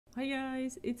Hi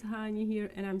guys, it's Hani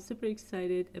here and I'm super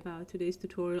excited about today's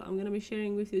tutorial. I'm going to be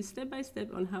sharing with you step by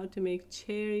step on how to make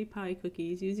cherry pie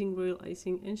cookies using royal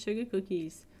icing and sugar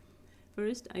cookies.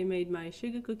 First, I made my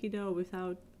sugar cookie dough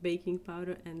without baking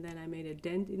powder, and then I made a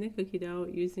dent in the cookie dough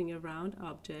using a round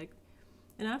object.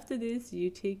 And after this, you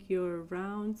take your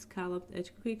round scalloped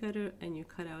edge cookie cutter and you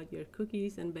cut out your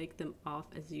cookies and bake them off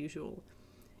as usual.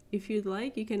 If you'd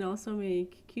like, you can also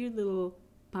make cute little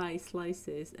pie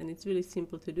slices, and it's really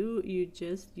simple to do. You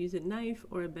just use a knife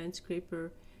or a bench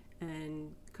scraper and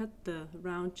cut the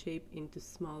round shape into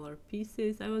smaller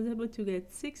pieces. I was able to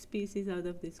get 6 pieces out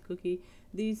of this cookie.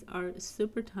 These are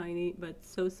super tiny but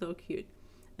so cute.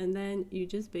 And then you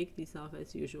just bake these off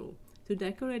as usual. To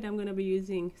decorate, I'm going to be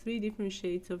using 3 different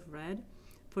shades of red.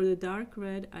 For the dark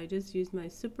red, I just used my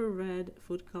super red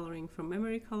food coloring from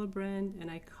Memory Color brand, and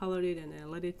I colored it and I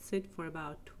let it sit for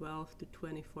about 12 to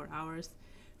 24 hours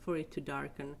for it to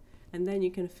darken. And then you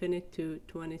can fin it to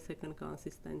 20-second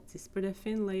consistency. Spread a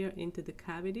thin layer into the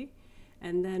cavity,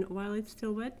 and then while it's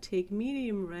still wet, take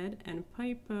medium red and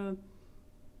pipe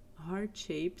heart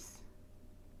shapes,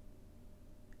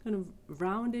 kind of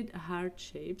rounded heart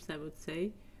shapes, I would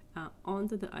say,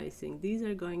 onto the icing. These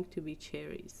are going to be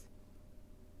cherries.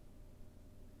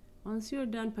 Once you're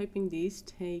done piping these,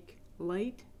 take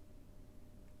light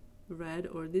red,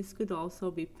 or this could also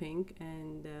be pink,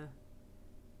 and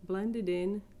blend it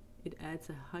in. It adds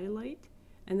a highlight.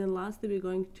 And then lastly, we're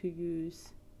going to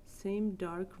use same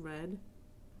dark red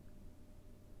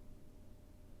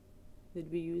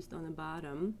that we used on the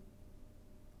bottom,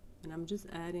 and I'm just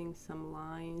adding some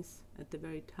lines at the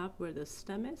very top where the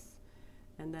stem is,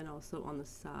 and then also on the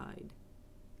side.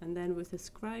 And then with a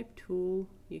scribe tool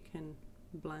you can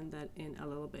blend that in a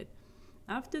little bit.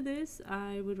 After this,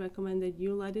 I would recommend that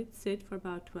you let it sit for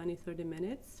about 20-30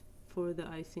 minutes for the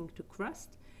icing to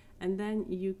crust, and then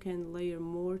you can layer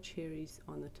more cherries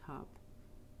on the top.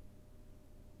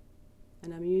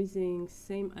 And I'm using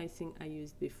same icing I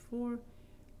used before,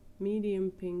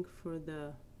 medium pink for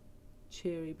the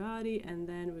cherry body, and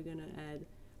then we're gonna add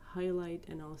highlight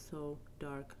and also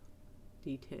dark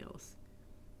details.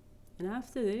 And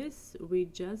after this, we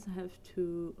just have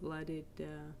to let it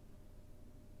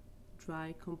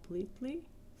dry completely.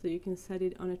 So you can set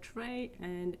it on a tray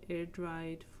and air dry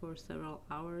it for several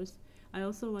hours. I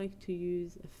also like to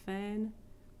use a fan.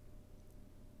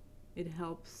 It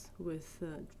helps with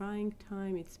drying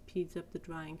time, it speeds up the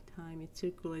drying time, it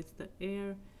circulates the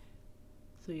air,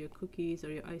 so your cookies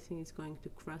or your icing is going to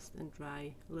crust and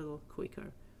dry a little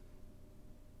quicker.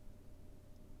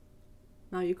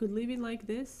 Now you could leave it like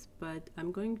this, but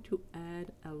I'm going to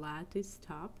add a lattice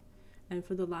top, and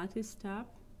for the lattice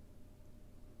top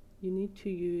you need to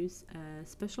use a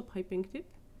special piping tip.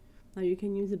 Now you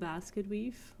can use a basket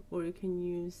weave, or you can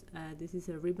use this is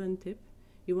a ribbon tip.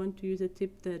 You want to use a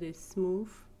tip that is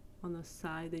smooth on the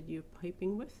side that you're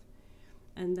piping with.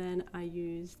 And then I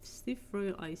used stiff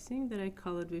royal icing that I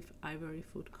colored with ivory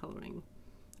food coloring.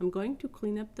 I'm going to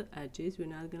clean up the edges. We're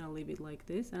not gonna leave it like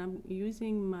this, and I'm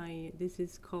using my, this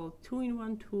is called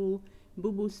 2-in-1 tool,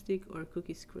 boo-boo stick or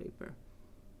cookie scraper,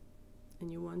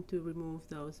 and you want to remove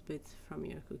those bits from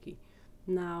your cookie.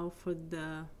 Now for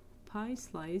the pie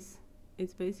slice,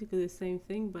 it's basically the same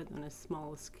thing but on a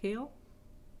small scale.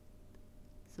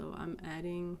 So I'm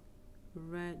adding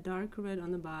red, dark red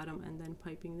on the bottom, and then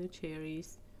piping the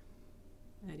cherries,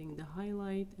 adding the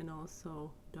highlight and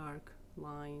also dark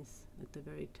lines at the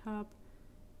very top.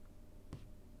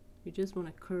 You just want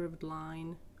a curved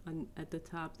line at the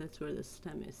top, that's where the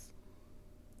stem is.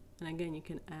 And again, you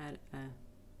can add a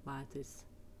lattice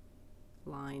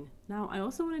line. Now I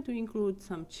also wanted to include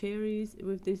some cherries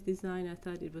with this design. I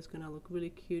thought it was gonna look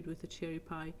really cute with a cherry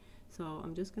pie, so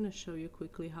I'm just gonna show you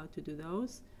quickly how to do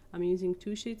those. I'm using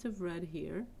 2 shades of red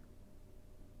here,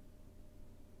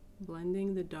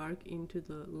 blending the dark into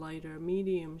the lighter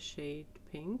medium shade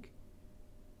pink,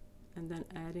 and then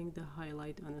adding the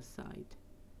highlight on the side.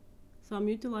 So I'm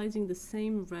utilizing the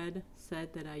same red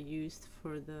set that I used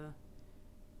for the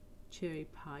cherry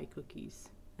pie cookies,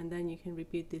 and then you can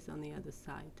repeat this on the other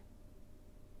side.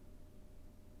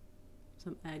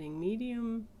 So I'm adding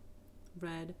medium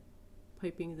red,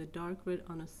 piping the dark red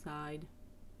on the side,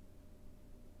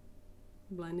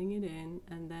 blending it in,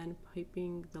 and then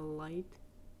piping the light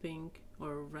pink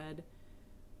or red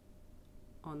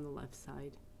on the left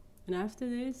side. And after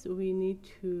this, we need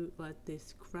to let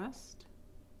this crust,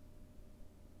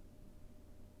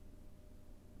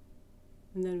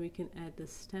 and then we can add the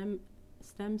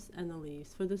stems and the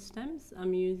leaves. For the stems,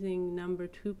 I'm using number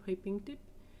 2 piping tip,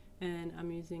 and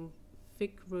I'm using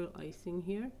thick royal icing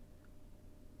here.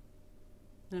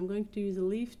 And I'm going to use a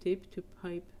leaf tip to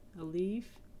pipe a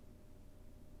leaf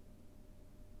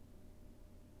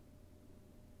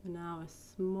a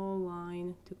small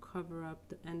line to cover up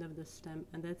the end of the stem,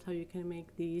 and that's how you can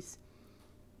make these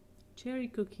cherry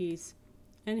cookies.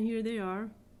 And here they are.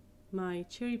 My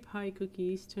cherry pie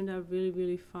cookies turned out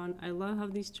really fun. I love how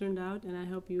these turned out, and I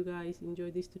hope you guys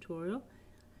enjoyed this tutorial.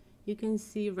 You can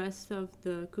see rest of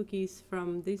the cookies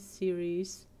from this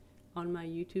series on my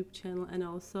YouTube channel, and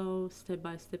also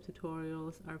step-by-step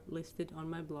tutorials are listed on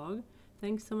my blog.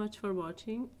 Thanks so much for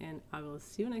watching, and I will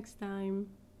see you next time.